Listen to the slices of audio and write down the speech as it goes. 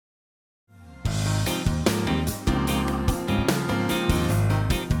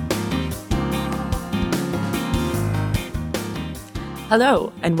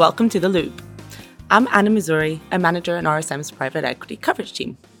Hello, and welcome to The Loop. I'm Anna Missouri, a manager in RSM's private equity coverage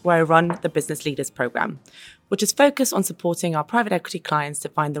team, where I run the Business Leaders program, which is focused on supporting our private equity clients to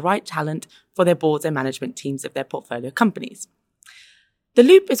find the right talent for their boards and management teams of their portfolio companies. The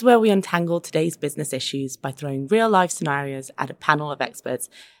Loop is where we untangle today's business issues by throwing real-life scenarios at a panel of experts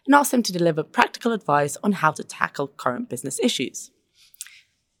and ask them to deliver practical advice on how to tackle current business issues.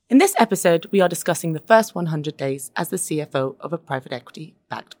 In this episode, we are discussing the first 100 days as the CFO of a private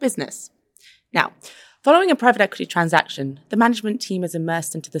equity-backed business. Now, following a private equity transaction, the management team is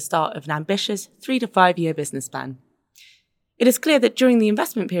immersed into the start of an ambitious 3 to 5 year business plan. It is clear that during the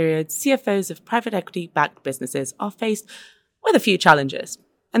investment period, CFOs of private equity-backed businesses are faced with a few challenges,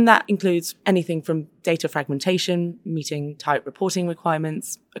 and that includes anything from data fragmentation, meeting tight reporting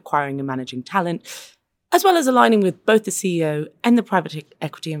requirements, acquiring and managing talent, as well as aligning with both the CEO and the private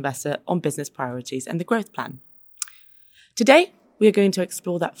equity investor on business priorities and the growth plan. Today, we are going to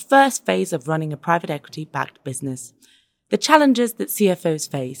explore that first phase of running a private equity-backed business, the challenges that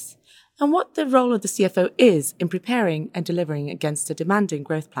CFOs face, and what the role of the CFO is in preparing and delivering against a demanding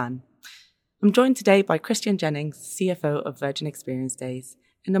growth plan. I'm joined today by Christian Jennings, CFO of Virgin Experience Days,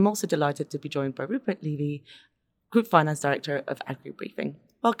 and I'm also delighted to be joined by Rupert Levy, Group Finance Director of Agri Briefing.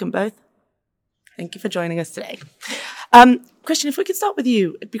 Welcome both. Thank you for joining us today. Christian, if we could start with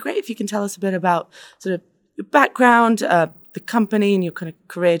you, it'd be great if you can tell us a bit about sort of your background, the company, and your kind of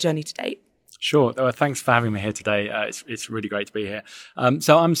career journey to date. Sure. Well, thanks for having me here today. It's really great to be here.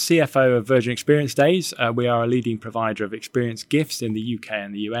 So I'm CFO of Virgin Experience Days. We are a leading provider of experience gifts in the UK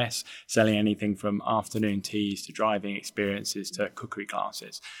and the US, selling anything from afternoon teas to driving experiences to cookery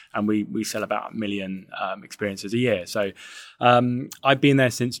classes. And we sell about 1 million experiences a year. So I've been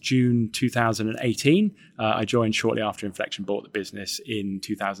there since June 2018. I joined shortly after Inflection bought the business in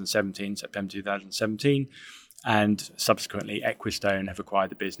 2017, September 2017. And subsequently, Equistone have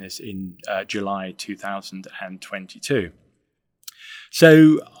acquired the business in July 2022.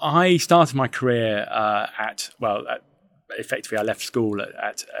 So I started my career effectively I left school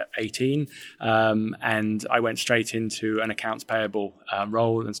at 18 and I went straight into an accounts payable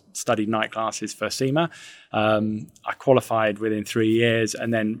role and studied night classes for SEMA. I qualified within 3 years,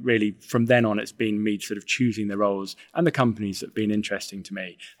 and then really from then on it's been me sort of choosing the roles and the companies that have been interesting to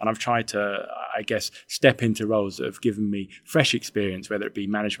me. And I've tried to, I guess, step into roles that have given me fresh experience, whether it be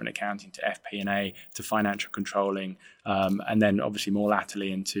management accounting to FP&A to financial controlling, and then obviously more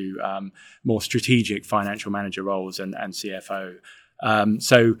latterly into more strategic financial manager roles and CFO.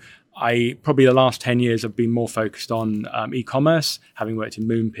 So I probably the last 10 years have been more focused on e-commerce, having worked in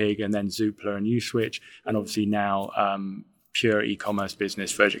Moonpig and then Zoopla and Uswitch, and obviously now pure e-commerce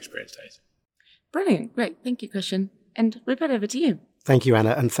business, Virgin Experience Days. Brilliant. Great. Thank you, Christian. And Rupert, over to you. Thank you,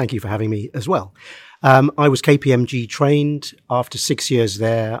 Anna, and thank you for having me as well. I was KPMG trained. After 6 years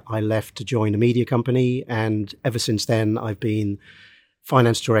there, I left to join a media company, and ever since then, I've been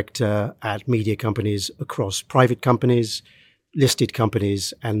finance director at media companies across private companies, listed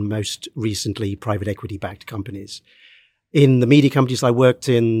companies, and most recently, private equity-backed companies. In the media companies I worked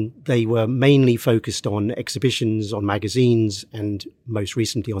in, they were mainly focused on exhibitions, on magazines, and most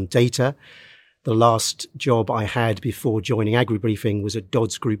recently on data. The last job I had before joining Agri Briefing was at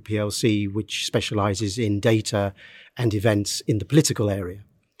Dodds Group PLC, which specializes in data and events in the political area.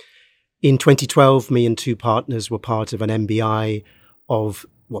 In 2012, me and two partners were part of an MBI of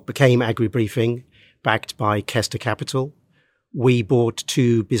what became Agri Briefing, backed by Kester Capital. We bought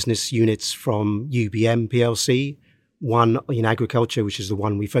 2 business units from UBM PLC, one in agriculture, which is the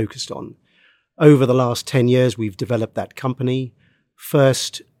one we focused on. Over the last 10 years, we've developed that company,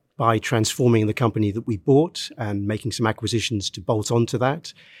 first by transforming the company that we bought and making some acquisitions to bolt onto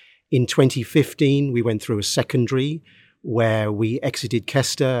that. In 2015, we went through a secondary where we exited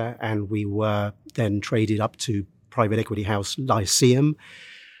Kester and we were then traded up to private equity house Lyceum.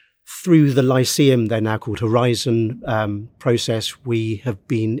 Through the Lyceum, they're now called Horizon process, we have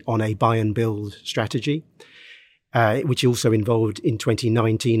been on a buy and build strategy, which also involved in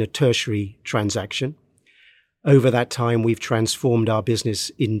 2019 a tertiary transaction. Over that time, we've transformed our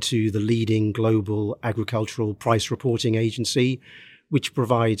business into the leading global agricultural price reporting agency, which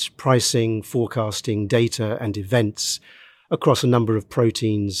provides pricing, forecasting, data, and events across a number of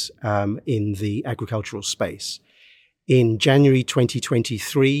proteins in the agricultural space. In January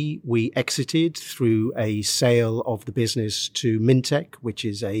 2023, we exited through a sale of the business to Mintec, which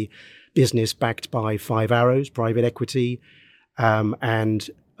is a business backed by Five Arrows private equity, and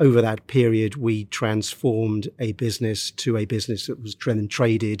over that period, we transformed a business to a business that was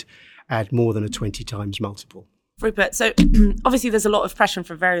traded at more than a 20 times multiple. Rupert, so obviously there's a lot of pressure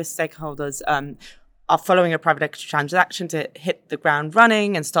from various stakeholders are following a private equity transaction to hit the ground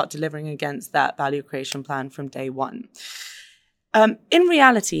running and start delivering against that value creation plan from day one. In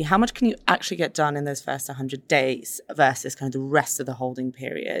reality, how much can you actually get done in those first 100 days versus kind of the rest of the holding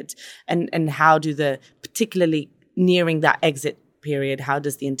period? And how do particularly nearing that exit period, how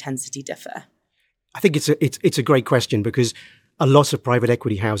does the intensity differ? I think it's a great question, because a lot of private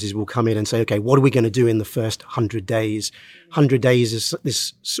equity houses will come in and say, okay, what are we going to do in the first 100 days? 100 days is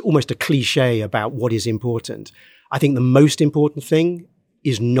this almost a cliche about what is important. I think the most important thing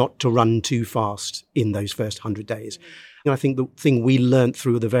is not to run too fast in those first 100 days. And I think the thing we learned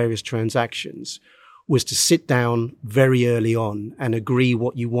through the various transactions was to sit down very early on and agree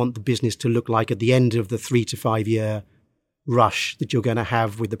what you want the business to look like at the end of the 3 to 5 year rush that you're going to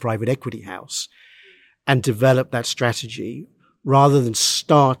have with the private equity house, and develop that strategy rather than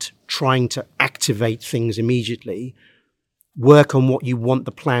start trying to activate things immediately. Work on what you want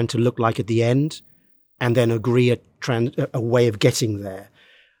the plan to look like at the end, and then agree a way of getting there.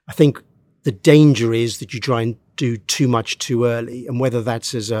 I think the danger is that you try and do too much too early, and whether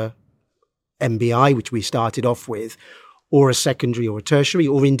that's as a MBI, which we started off with, or a secondary or a tertiary,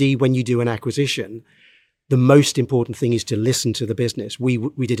 or indeed when you do an acquisition, the most important thing is to listen to the business. We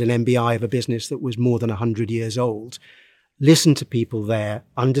did an MBI of a business that was more than 100 years old. Listen to people there,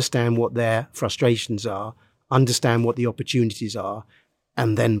 understand what their frustrations are, understand what the opportunities are,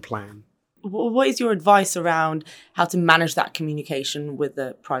 and then plan. What is your advice around how to manage that communication with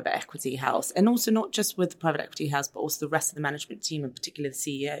the private equity house, and also not just with the private equity house, but also the rest of the management team, and particularly the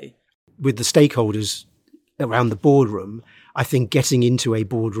CEO? With the stakeholders around the boardroom, I think getting into a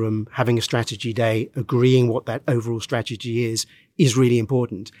boardroom, having a strategy day, agreeing what that overall strategy is really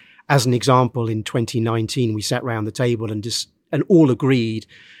important. As an example, in 2019, we sat around the table and all agreed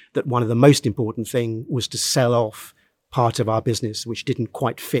that one of the most important thing was to sell off part of our business which didn't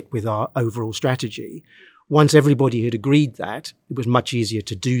quite fit with our overall strategy. Once everybody had agreed that, it was much easier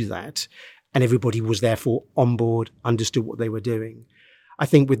to do that, and everybody was therefore on board, understood what they were doing. I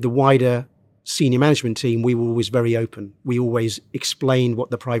think with the wider senior management team, we were always very open. We always explained what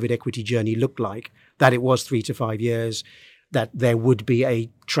the private equity journey looked like, that it was 3 to 5 years, that there would be a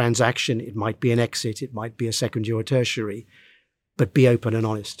transaction. It might be an exit, it might be a secondary or a tertiary, but be open and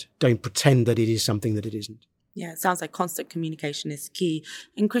honest. Don't pretend that it is something that it isn't. Yeah, it sounds like constant communication is key.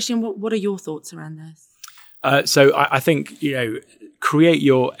 And Christian, what are your thoughts around this? So I think, create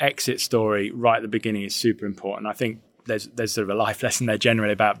your exit story right at the beginning is super important. I think there's sort of a life lesson there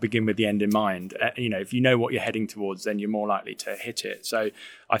generally about begin with the end in mind. If you know what you're heading towards, then you're more likely to hit it. So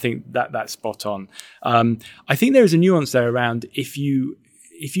I think that's spot on. I think there is a nuance there around if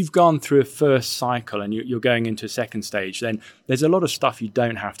you've gone through a first cycle and you're going into a second stage, then there's a lot of stuff you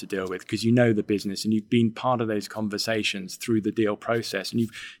don't have to deal with because you know the business and you've been part of those conversations through the deal process, and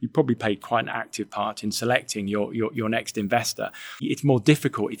you've probably played quite an active part in selecting your next investor. It's more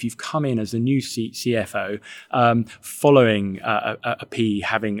difficult if you've come in as a new CFO following a PE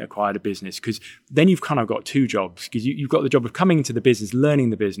having acquired a business, because then you've kind of got two jobs, because you've got the job of coming into the business, learning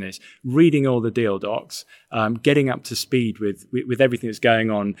the business, reading all the deal docs, getting up to speed with everything that's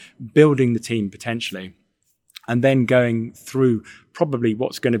going on, building the team potentially, and then going through probably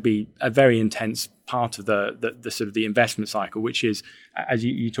what's going to be a very intense part of the sort of the investment cycle, which is, as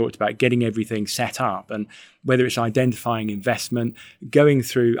you talked about, getting everything set up, and whether it's identifying investment, going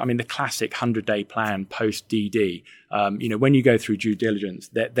through, the classic 100-day plan post DD. When you go through due diligence,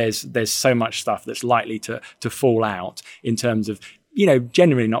 there's so much stuff that's likely to fall out in terms of,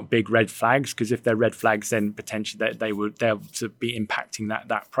 generally not big red flags, because if they're red flags, then potentially they'll be impacting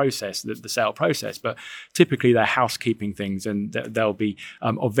that process, the sale process. But typically they're housekeeping things, and they'll be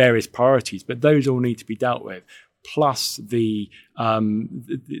of various priorities. But those all need to be dealt with. Plus the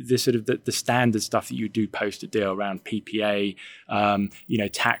sort of the standard stuff that you do post a deal around PPA,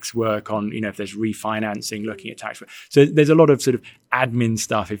 tax work on, if there's refinancing, looking at tax work. So there's a lot of sort of admin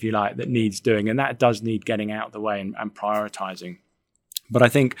stuff, if you like, that needs doing, and that does need getting out of the way and prioritizing. But I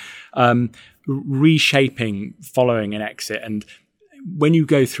think reshaping following an exit, and when you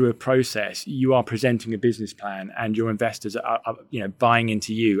go through a process, you are presenting a business plan, and your investors are buying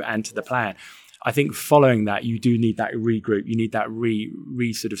into you and to the plan. I think following that, you do need that regroup. You need that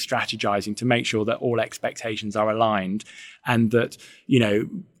sort of strategizing to make sure that all expectations are aligned, and that,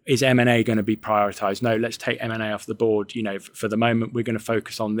 is M&A going to be prioritized? No, let's take M&A off the board. For the moment, we're going to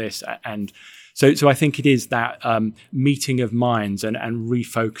focus on this. And so I think it is that meeting of minds and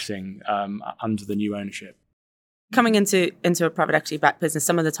refocusing under the new ownership. Coming into a private equity backed business,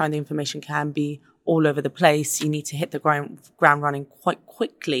 some of the time the information can be all over the place. You need to hit the ground running quite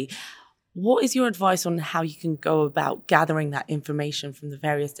quickly. What is your advice on how you can go about gathering that information from the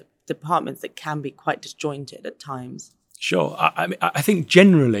various departments that can be quite disjointed at times? Sure. I think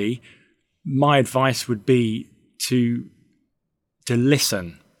generally my advice would be to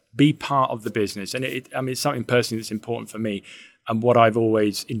listen, be part of the business. And it's something personally that's important for me. And what I've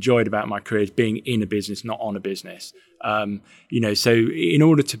always enjoyed about my career is being in a business, not on a business. So in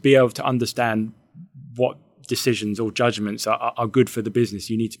order to be able to understand what decisions or judgments are good for the business,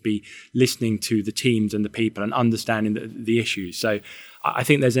 you need to be listening to the teams and the people and understanding the issues. So I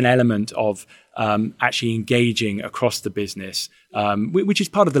think there's an element of actually engaging across the business, which is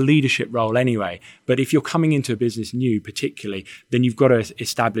part of the leadership role anyway. But if you're coming into a business new, particularly, then you've got to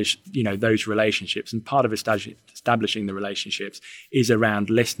establish, those relationships. And part of establishing the relationships is around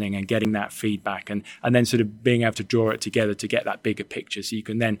listening and getting that feedback, and then sort of being able to draw it together to get that bigger picture. So you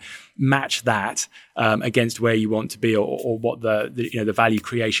can then match that against where you want to be, or what the value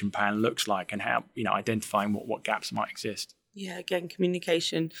creation plan looks like, and how identifying what gaps might exist. Yeah, again,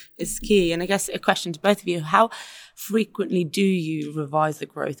 communication is key. And I guess a question to both of you, how frequently do you revise the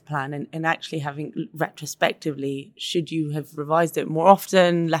growth plan? And actually having retrospectively, should you have revised it more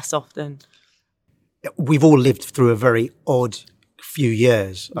often, less often? We've all lived through a very odd few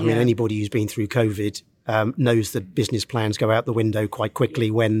years. I mean, anybody who's been through COVID knows that business plans go out the window quite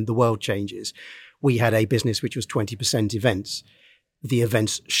quickly when the world changes. We had a business which was 20% events. The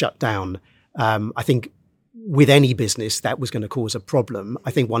events shut down. I think with any business, that was going to cause a problem. I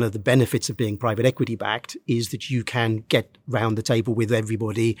think one of the benefits of being private equity backed is that you can get round the table with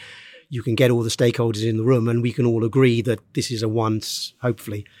everybody. You can get all the stakeholders in the room, and we can all agree that this is a once,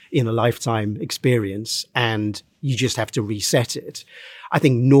 hopefully, in a lifetime experience, and you just have to reset it. I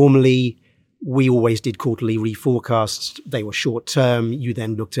think normally we always did quarterly reforecasts. They were short term. You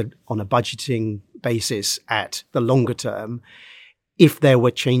then looked at on a budgeting basis at the longer term. If there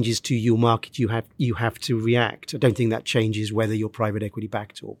were changes to your market, you have to react. I don't think that changes whether you're private equity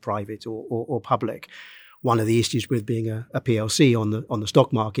backed or private or public. One of the issues with being a PLC on the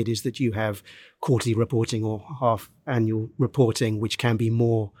stock market is that you have quarterly reporting or half annual reporting, which can be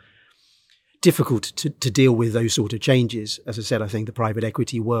more difficult to deal with those sort of changes. As I said, I think the private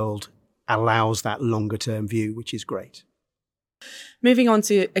equity world allows that longer term view, which is great. Moving on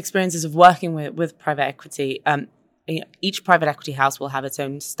to experiences of working with private equity. Each private equity house will have its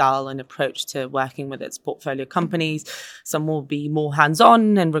own style and approach to working with its portfolio companies. Some will be more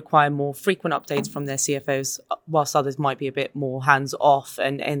hands-on and require more frequent updates from their CFOs, whilst others might be a bit more hands-off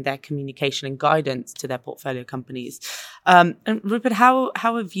in their communication and guidance to their portfolio companies. And Rupert, how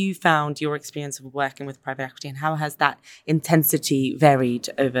have you found your experience of working with private equity, and how has that intensity varied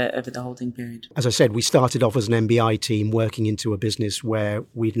over the holding period? As I said, we started off as an MBI team working into a business where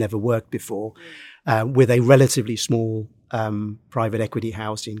we'd never worked before. With a relatively small private equity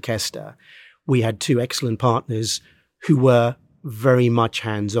house in Chester. We had two excellent partners who were very much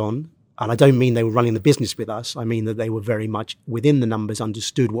hands-on. And I don't mean they were running the business with us. I mean that they were very much within the numbers,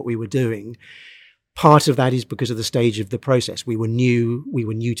 understood what we were doing. Part of that is because of the stage of the process. We were new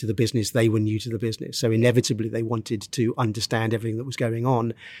to the business. They were new to the business. So inevitably, they wanted to understand everything that was going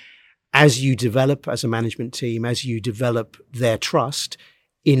on. As you develop as a management team, as you develop their trust,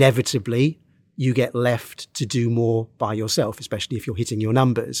 inevitably, you get left to do more by yourself, especially if you're hitting your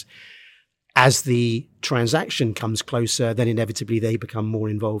numbers. As the transaction comes closer, then inevitably they become more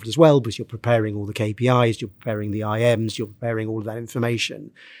involved as well, because you're preparing all the KPIs, you're preparing the IMs, you're preparing all of that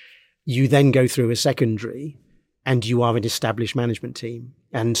information. You then go through a secondary and you are an established management team.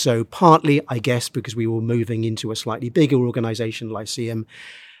 And so partly, I guess, because we were moving into a slightly bigger organization, Lyceum,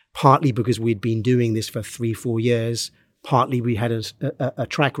 partly because we'd been doing this for 3-4 years, partly we had a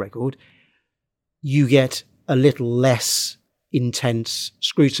track record, you get a little less intense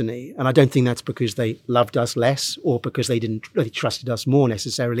scrutiny. And I don't think that's because they loved us less or because they didn't really trusted us more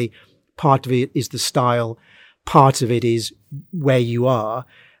necessarily. Part of it is the style. Part of it is where you are.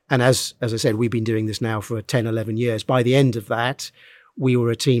 And as I said, we've been doing this now for 10, 11 years. By the end of that, we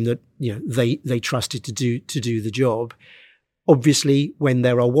were a team that, they trusted to do the job. Obviously, when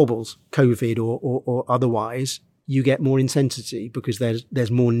there are wobbles, COVID or otherwise, you get more intensity because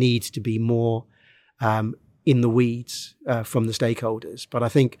there's more need to be more in the weeds from the stakeholders. But I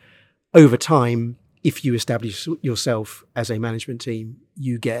think over time, if you establish yourself as a management team,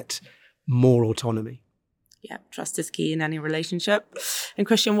 you get more autonomy. Yeah, trust is key in any relationship. And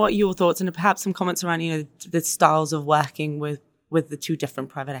Christian, what are your thoughts and perhaps some comments around, the styles of working with the two different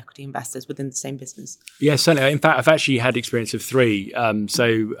private equity investors within the same business? Yeah, certainly. In fact, I've actually had experience of 3. I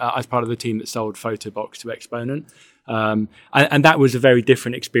was part of the team that sold Photobox to Exponent. And that was a very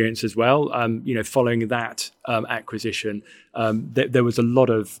different experience as well. Following that acquisition, there was a lot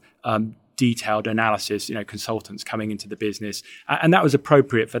of detailed analysis, consultants coming into the business. And that was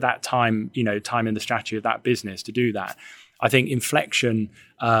appropriate for that time in the strategy of that business to do that. I think Inflection,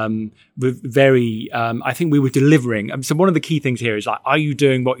 I think we were delivering. So one of the key things here is like, are you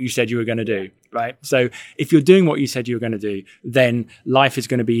doing what you said you were going to do, right? So if you're doing what you said you were going to do, then life is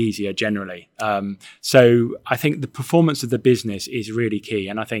going to be easier generally. So I think the performance of the business is really key.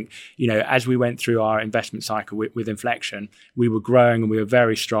 And I think, as we went through our investment cycle with Inflection, we were growing and we were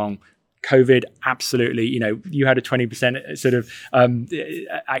very strong. COVID, absolutely. You had a 20% sort of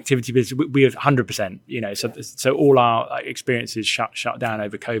activity business. We had 100%. So all our experiences shut down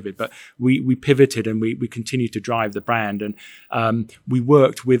over COVID. But we pivoted and we continued to drive the brand, and we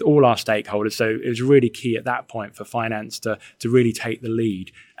worked with all our stakeholders. So it was really key at that point for finance to really take the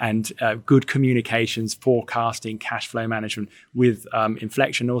lead, and good communications, forecasting, cash flow management with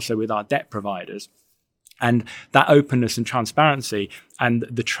Inflection, also with our debt providers. And that openness and transparency and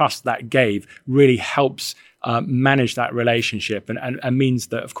the trust that gave really helps manage that relationship and means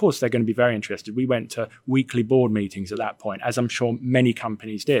that, of course, they're going to be very interested. We went to weekly board meetings at that point, as I'm sure many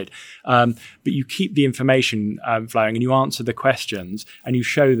companies did. But you keep the information flowing and you answer the questions and you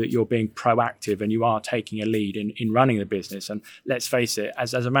show that you're being proactive and you are taking a lead in running the business. And let's face it,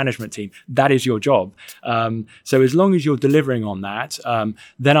 as a management team, that is your job. So as long as you're delivering on that,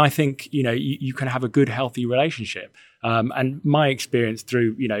 then I think, you can have a good, healthy relationship. And my experience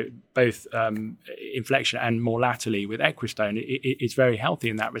through, both Inflection and more latterly with Equistone is very healthy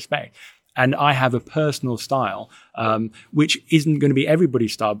in that respect. And I have a personal style, which isn't going to be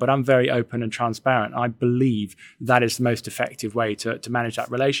everybody's style, but I'm very open and transparent. I believe that is the most effective way to manage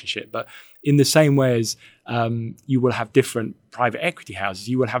that relationship. But in the same way as you will have different private equity houses,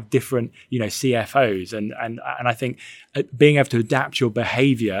 you will have different, CFOs. And I think being able to adapt your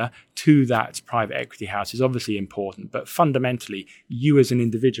behavior to that private equity house is obviously important. But fundamentally, you as an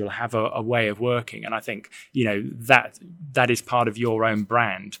individual have a way of working. And I think, that is part of your own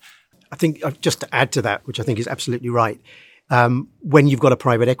brand. I think just to add to that, which I think is absolutely right, when you've got a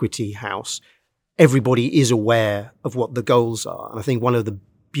private equity house, everybody is aware of what the goals are. And I think one of the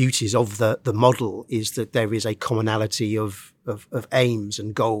beauties of the model is that there is a commonality of aims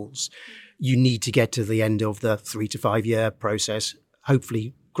and goals. You need to get to the end of the 3 to 5 year process,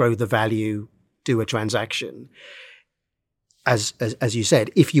 hopefully grow the value, do a transaction. As you said,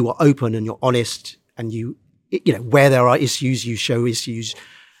 if you are open and you're honest and where there are issues, you show issues.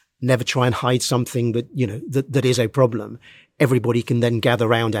 Never try and hide something that is a problem. Everybody can then gather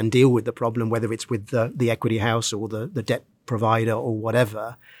around and deal with the problem, whether it's with the equity house or the debt provider or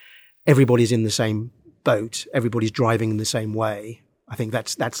whatever. Everybody's in the same boat. Everybody's driving in the same way. I think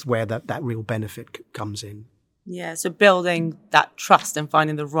that's where that real benefit comes in. Yeah, so building that trust and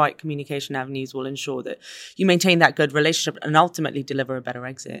finding the right communication avenues will ensure that you maintain that good relationship and ultimately deliver a better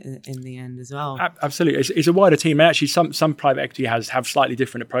exit in the end as well. Absolutely. It's a wider team. Actually, some private equity have slightly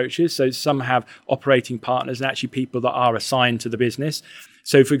different approaches. So some have operating partners and actually people that are assigned to the business.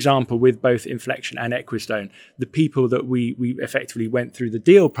 So, for example, with both Inflection and Equistone, the people that we effectively went through the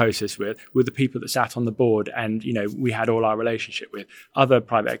deal process with were the people that sat on the board and, we had all our relationship with. Other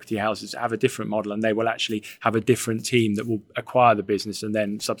private equity houses have a different model and they will actually have a different team that will acquire the business and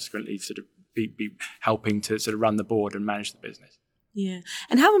then subsequently sort of be helping to sort of run the board and manage the business. Yeah.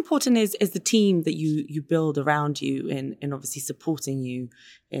 And how important is the team that you build around you in obviously supporting you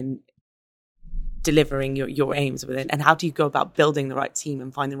in delivering your aims within, and how do you go about building the right team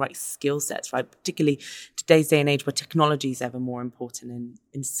and finding the right skill sets, right? Particularly today's day and age where technology is ever more important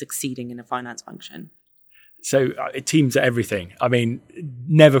in succeeding in a finance function. So teams are everything. I mean,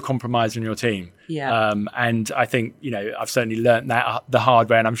 never compromise on your team. Yeah. And I think, I've certainly learned that the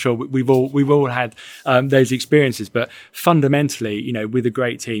hard way, and I'm sure we've all had those experiences. But fundamentally, with a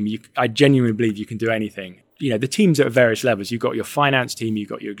great team, I genuinely believe you can do anything. The teams are at various levels. You've got your finance team, you've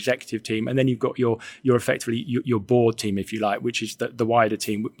got your executive team, and then you've got your effectively your board team, if you like, which is the wider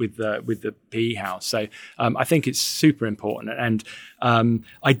team with the PE house. So I think it's super important, and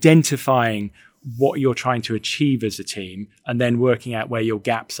identifying what you're trying to achieve as a team and then working out where your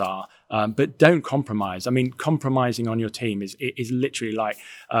gaps are. But don't compromise. I mean, compromising on your team is literally like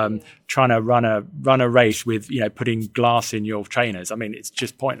trying to run a race with, putting glass in your trainers. I mean, it's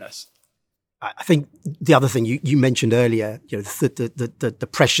just pointless. I think the other thing you mentioned earlier, the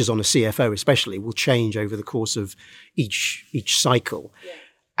pressures on a CFO especially will change over the course of each cycle. Yeah.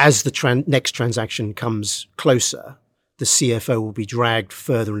 As the next transaction comes closer, the CFO will be dragged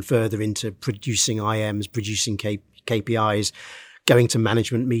further and further into producing IMs, producing KPIs, going to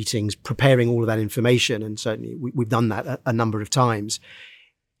management meetings, preparing all of that information. And certainly we've done that a number of times.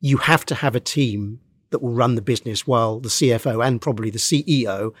 You have to have a team that will run the business while the CFO and probably the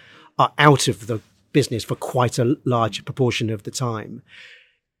CEO are out of the business for quite a large proportion of the time,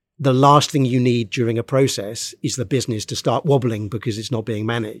 the last thing you need during a process is the business to start wobbling because it's not being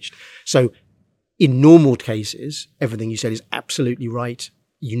managed. So in normal cases, everything you said is absolutely right.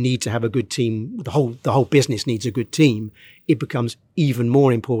 You need to have a good team. The whole business needs a good team. It becomes even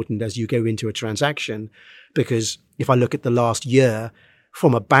more important as you go into a transaction, because if I look at the last year,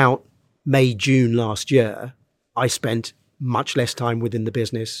 from about May, June last year, I spent much less time within the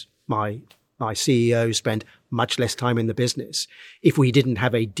business. My CEO spent much less time in the business. If we didn't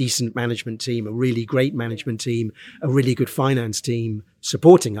have a decent management team, a really great management team, a really good finance team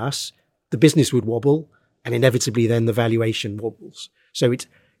supporting us, the business would wobble, and inevitably then the valuation wobbles. So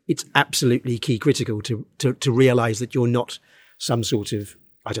it's absolutely key critical to realize that you're not some sort of,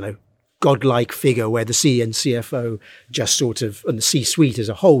 godlike figure where the C and CFO just sort of, and the C-suite as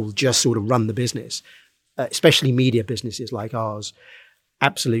a whole, just sort of run the business, especially media businesses like ours.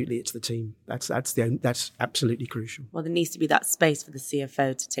 Absolutely, it's the team. That's absolutely crucial. Well, there needs to be that space for the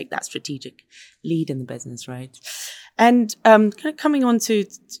CFO to take that strategic lead in the business, right? And kind of coming on to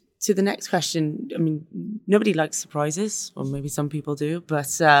the next question, I mean, nobody likes surprises, or maybe some people do,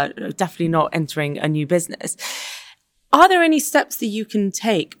 but definitely not entering a new business. Are there any steps that you can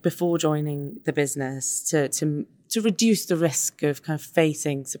take before joining the business to reduce the risk of kind of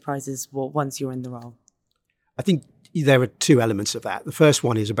facing surprises once you're in the role? I think there are two elements of that. The first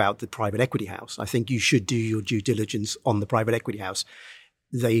one is about the private equity house. I think you should do your due diligence on the private equity house.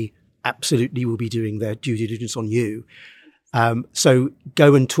 They absolutely will be doing their due diligence on you. So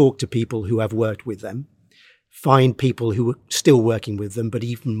go and talk to people who have worked with them. Find people who are still working with them, but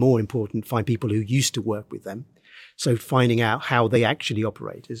even more important, find people who used to work with them. So finding out how they actually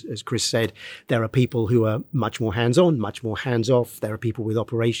operate. As Chris said, there are people who are much more hands-on, much more hands-off. There are people with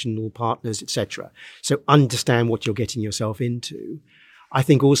operational partners, etc. So understand what you're getting yourself into. I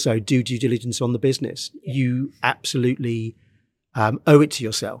think also do due diligence on the business. You absolutely owe it to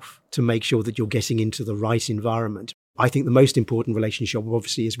yourself to make sure that you're getting into the right environment. I think the most important relationship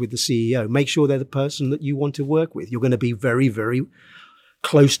obviously is with the CEO. Make sure they're the person that you want to work with. You're going to be very, very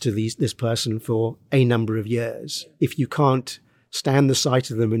close to this person for a number of years. If you can't stand the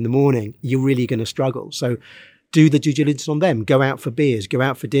sight of them in the morning, you're really going to struggle. So do the due diligence on them. Go out for beers, go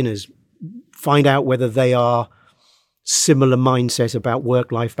out for dinners, find out whether they are similar mindset about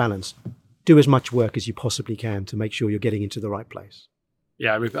work-life balance. Do as much work as you possibly can to make sure you're getting into the right place.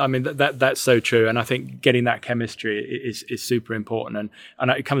 Yeah, I mean, that's so true. And I think getting that chemistry is super important.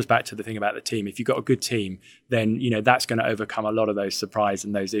 And it comes back to the thing about the team. If you've got a good team, then, that's going to overcome a lot of those surprises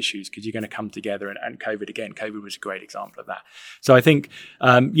and those issues, because you're going to come together. And COVID was a great example of that. So I think,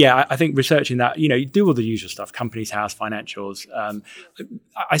 I think researching that, you do all the usual stuff, companies, house, financials.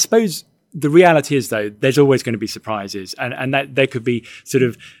 I suppose the reality is, though, there's always going to be surprises, and that there could be sort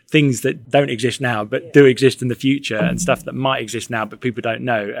of things that don't exist now but do exist in the future, and stuff that might exist now but people don't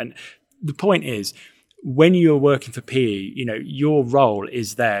know. And the point is, when you're working for PE, your role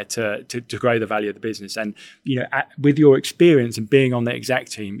is there to grow the value of the business, and with your experience and being on the exec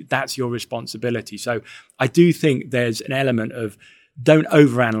team, that's your responsibility. So I do think there's an element of don't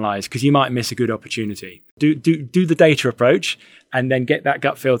overanalyze, because you might miss a good opportunity. Do the data approach, and then get that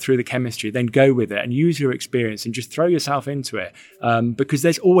gut feel through the chemistry, then go with it and use your experience and just throw yourself into it. Because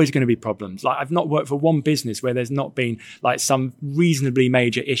there's always going to be problems. Like, I've not worked for one business where there's not been like some reasonably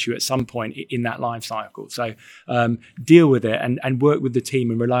major issue at some point in that life cycle. So deal with it and work with the team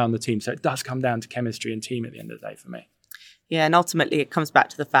and rely on the team. So it does come down to chemistry and team at the end of the day for me. Yeah, and ultimately it comes back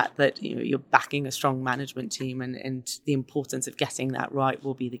to the fact that you're backing a strong management team, and the importance of getting that right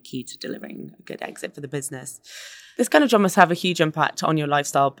will be the key to delivering a good exit for the business. This kind of job must have a huge impact on your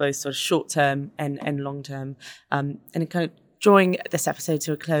lifestyle, both sort of short term and long term. And kind of drawing this episode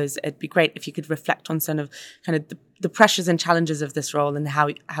to a close, it'd be great if you could reflect on some of kind of the pressures and challenges of this role and how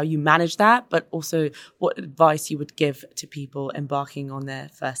you manage that, but also what advice you would give to people embarking on their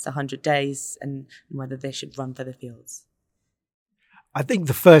first 100 days and whether they should run for the fields. I think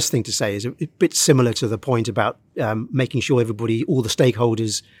the first thing to say is a bit similar to the point about making sure all the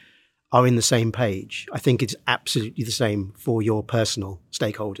stakeholders are in the same page. I think it's absolutely the same for your personal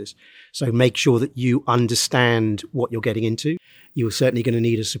stakeholders. So make sure that you understand what you're getting into. You're certainly going to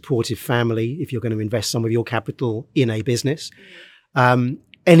need a supportive family if you're going to invest some of your capital in a business.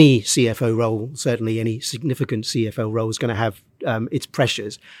 Any CFO role, certainly any significant CFO role, is going to have its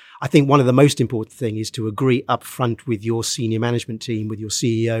pressures. I think one of the most important things is to agree up front with your senior management team, with your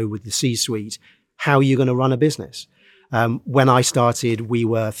CEO, with the C-suite, how you're going to run a business. When I started, we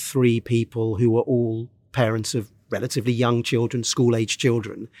were 3 people who were all parents of relatively young children, school-age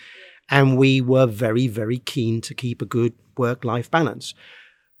children. And we were very, very keen to keep a good work-life balance.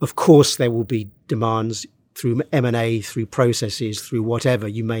 Of course, there will be demands through M&A, through processes, through whatever.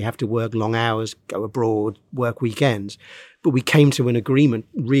 You may have to work long hours, go abroad, work weekends. But we came to an agreement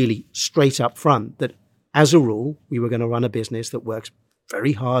really straight up front that as a rule, we were going to run a business that works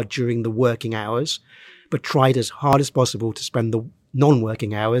very hard during the working hours, but tried as hard as possible to spend the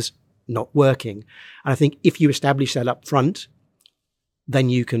non-working hours not working. And I think if you establish that up front, then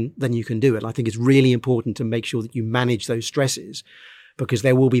you can do it. And I think it's really important to make sure that you manage those stresses, because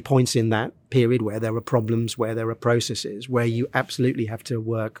there will be points in that period where there are problems, where there are processes, where you absolutely have to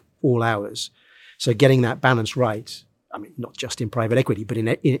work all hours. So getting that balance right, I mean, not just in private equity, but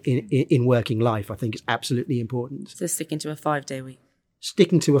in working life, I think is absolutely important. So sticking to a 5-day week.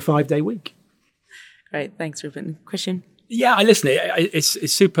 Sticking to a 5-day week. Great. Thanks, Ruben. Christian? Yeah, I listen. It's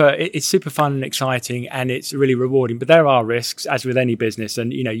super fun and exciting, and it's really rewarding. But there are risks, as with any business,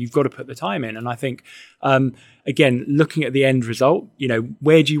 and you've got to put the time in. And I think, again, looking at the end result,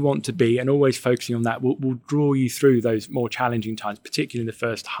 where do you want to be, and always focusing on that will draw you through those more challenging times, particularly in the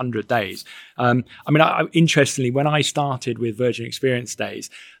first 100 days. Interestingly, when I started with Virgin Experience Days,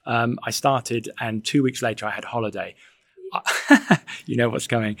 I started, and 2 weeks later I had holiday. You know what's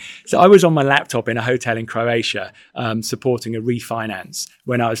coming. So I was on my laptop in a hotel in Croatia, supporting a refinance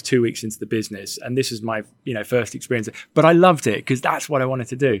when I was 2 weeks into the business. And this was my, first experience. But I loved it because that's what I wanted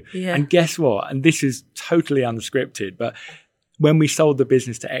to do. Yeah. And guess what? And this is totally unscripted, but when we sold the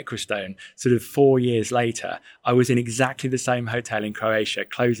business to Equistone, sort of 4 years later, I was in exactly the same hotel in Croatia,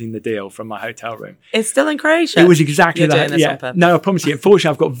 closing the deal from my hotel room. It's still in Croatia? It was exactly that. Yeah. No, I promise you.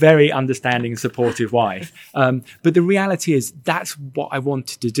 Unfortunately, I've got a very understanding and supportive wife. But the reality is that's what I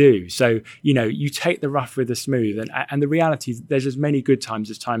wanted to do. So, you take the rough with the smooth. And the reality is there's as many good times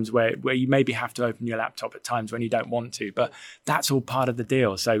as times where you maybe have to open your laptop at times when you don't want to. But that's all part of the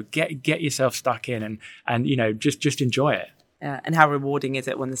deal. So get yourself stuck in and just enjoy it. And how rewarding is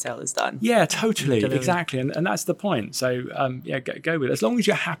it when the sale is done? Yeah, totally. Exactly. And that's the point. So, go with it. As long as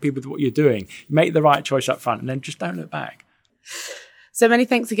you're happy with what you're doing, make the right choice up front and then just don't look back. So many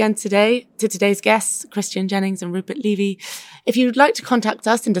thanks again today to today's guests, Christian Jennings and Rupert Levy. If you'd like to contact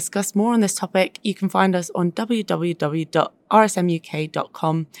us and discuss more on this topic, you can find us on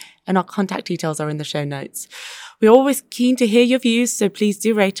www.rsmuk.com, and our contact details are in the show notes. We're always keen to hear your views, so please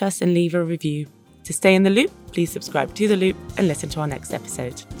do rate us and leave a review. To stay in the loop, please subscribe to The Loop and listen to our next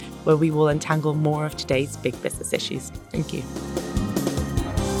episode, where we will untangle more of today's big business issues. Thank you.